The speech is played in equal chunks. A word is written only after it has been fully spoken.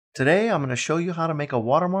Today I'm going to show you how to make a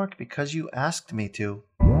watermark because you asked me to.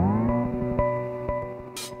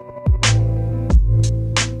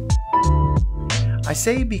 I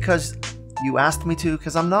say because you asked me to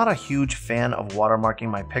because I'm not a huge fan of watermarking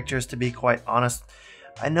my pictures, to be quite honest.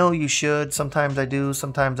 I know you should, sometimes I do,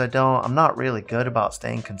 sometimes I don't. I'm not really good about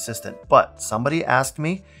staying consistent, but somebody asked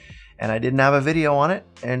me and I didn't have a video on it,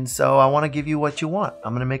 and so I want to give you what you want.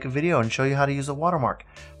 I'm going to make a video and show you how to use a watermark.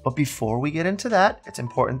 But before we get into that, it's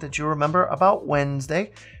important that you remember about Wednesday,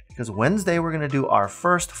 because Wednesday we're going to do our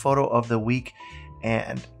first photo of the week.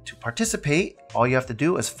 And to participate, all you have to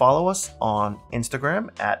do is follow us on Instagram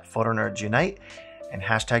at Photonerds Unite and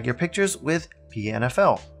hashtag your pictures with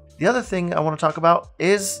PNFL. The other thing I want to talk about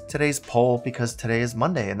is today's poll, because today is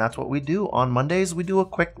Monday, and that's what we do. On Mondays, we do a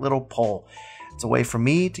quick little poll. It's a way for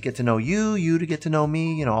me to get to know you, you to get to know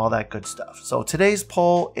me, you know, all that good stuff. So today's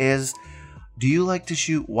poll is, do you like to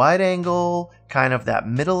shoot wide angle, kind of that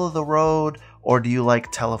middle of the road, or do you like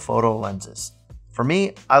telephoto lenses? For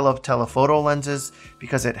me, I love telephoto lenses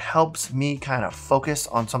because it helps me kind of focus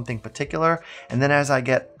on something particular. And then as I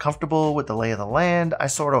get comfortable with the lay of the land, I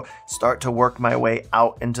sort of start to work my way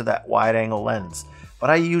out into that wide angle lens. But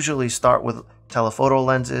I usually start with telephoto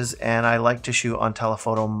lenses, and I like to shoot on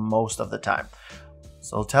telephoto most of the time.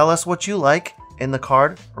 So tell us what you like in the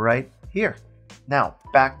card right here. Now,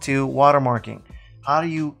 back to watermarking. How do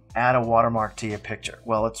you add a watermark to your picture?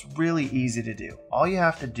 Well, it's really easy to do. All you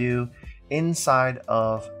have to do inside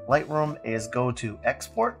of Lightroom is go to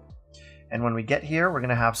Export. And when we get here, we're going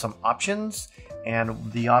to have some options.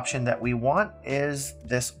 And the option that we want is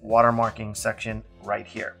this watermarking section right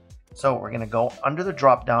here. So we're going to go under the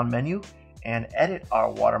drop-down menu and edit our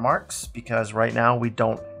watermarks, because right now we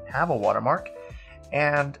don't have a watermark.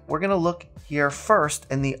 And we're going to look here first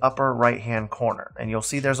in the upper right hand corner, and you'll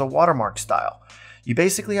see there's a watermark style. You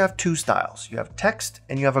basically have two styles. You have text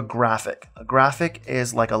and you have a graphic. A graphic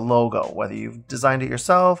is like a logo, whether you've designed it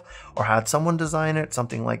yourself or had someone design it,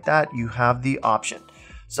 something like that, you have the option.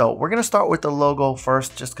 So we're going to start with the logo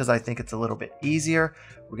first, just because I think it's a little bit easier.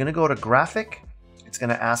 We're going to go to graphic. It's going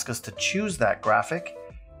to ask us to choose that graphic,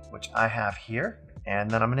 which I have here, and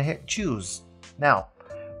then I'm going to hit choose. Now,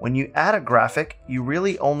 when you add a graphic, you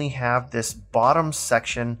really only have this bottom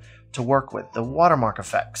section to work with, the watermark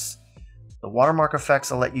effects. The watermark effects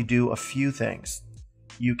will let you do a few things.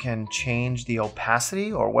 You can change the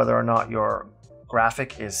opacity, or whether or not your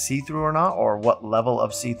graphic is see-through or not, or what level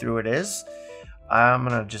of see-through it is. I'm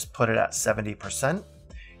going to just put it at 70%.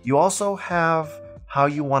 You also have how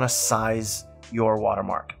you want to size your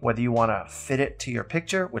watermark, whether you want to fit it to your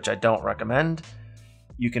picture, which I don't recommend.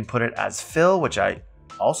 You can put it as fill, which I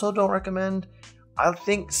also don't recommend. I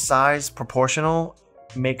think size proportional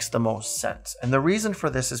makes the most sense. And the reason for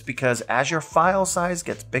this is because as your file size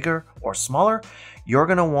gets bigger or smaller, you're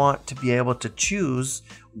going to want to be able to choose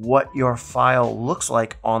what your file looks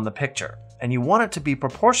like on the picture. And you want it to be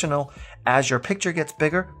proportional. As your picture gets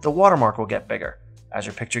bigger, the watermark will get bigger. As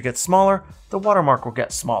your picture gets smaller, the watermark will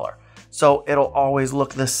get smaller. So it'll always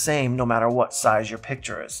look the same no matter what size your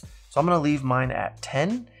picture is. So I'm going to leave mine at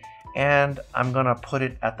 10. And I'm going to put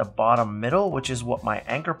it at the bottom middle, which is what my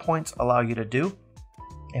anchor points allow you to do.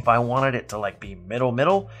 If I wanted it to like be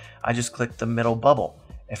middle, I just click the middle bubble.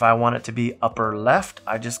 If I want it to be upper left,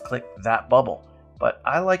 I just click that bubble. But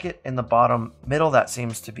I like it in the bottom middle. That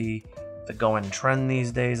seems to be the going trend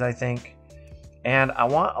these days, I think. And I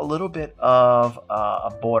want a little bit of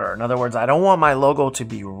a border. In other words, I don't want my logo to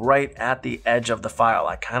be right at the edge of the file.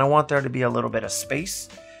 I kind of want there to be a little bit of space.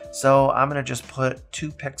 So I'm going to just put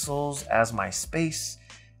 2 pixels as my space,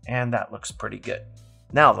 and that looks pretty good.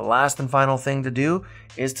 Now, the last and final thing to do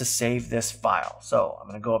is to save this file. So I'm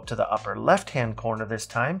going to go up to the upper left-hand corner this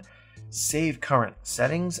time, save current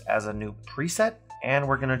settings as a new preset, and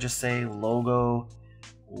we're going to just say logo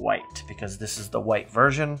white, because this is the white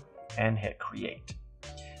version, and hit create.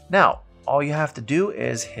 Now, all you have to do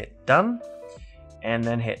is hit done, and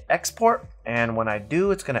then hit export. And when I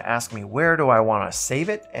do, it's going to ask me where do I want to save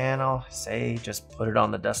it, and I'll say just put it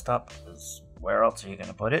on the desktop, because where else are you going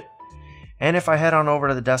to put it? And if I head on over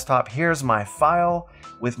to the desktop, here's my file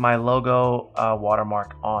with my logo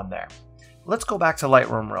watermark on there. Let's go back to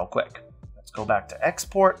Lightroom real quick. Let's go back to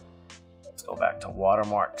export. Let's go back to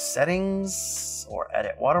watermark settings, or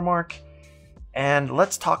edit watermark. And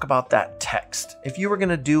let's talk about that text. If you were going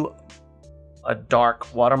to do a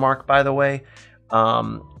dark watermark, by the way,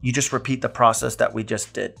 you just repeat the process that we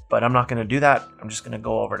just did, but I'm not going to do that. I'm just going to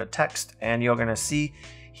go over to text, and you're going to see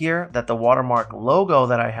here that the watermark logo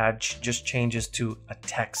that I had just changes to a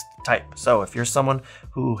text type. So if you're someone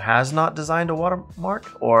who has not designed a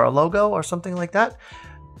watermark or a logo or something like that,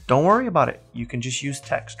 don't worry about it. You can just use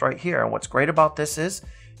text right here. And what's great about this is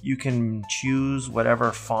you can choose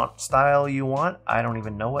whatever font style you want. I don't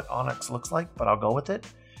even know what Onyx looks like, but I'll go with it.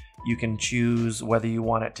 You can choose whether you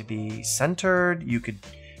want it to be centered. You could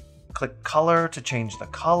click color to change the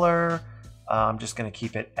color. I'm just going to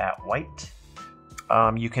keep it at white.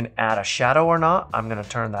 You can add a shadow or not. I'm going to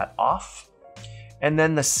turn that off. And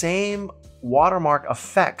then the same watermark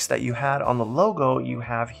effects that you had on the logo, you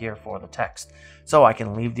have here for the text. So I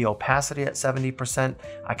can leave the opacity at 70%.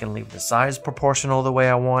 I can leave the size proportional the way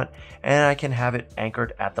I want, and I can have it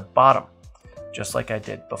anchored at the bottom, just like I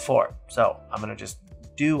did before. So I'm going to just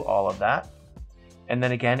do all of that. And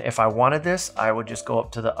then again, if I wanted this, I would just go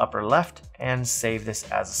up to the upper left and save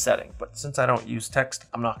this as a setting. But since I don't use text,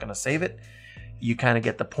 I'm not going to save it. You kind of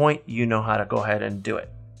get the point. You know how to go ahead and do it.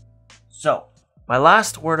 So my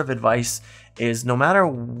last word of advice is no matter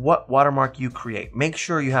what watermark you create, make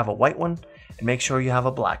sure you have a white one and make sure you have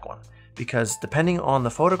a black one, because depending on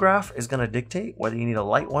the photograph is going to dictate whether you need a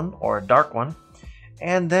light one or a dark one.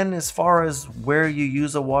 And then as far as where you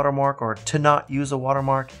use a watermark or to not use a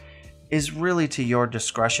watermark is really to your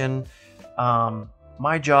discretion.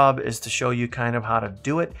 My job is to show you kind of how to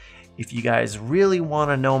do it. If you guys really want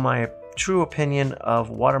to know my true opinion of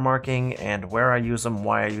watermarking and where I use them,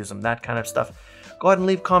 why I use them, that kind of stuff, go ahead and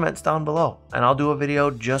leave comments down below, and I'll do a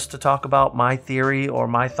video just to talk about my theory or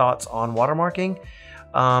my thoughts on watermarking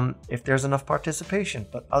if there's enough participation.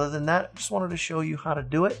 But other than that, just wanted to show you how to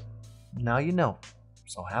do it. Now you know.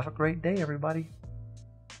 So have a great day, everybody.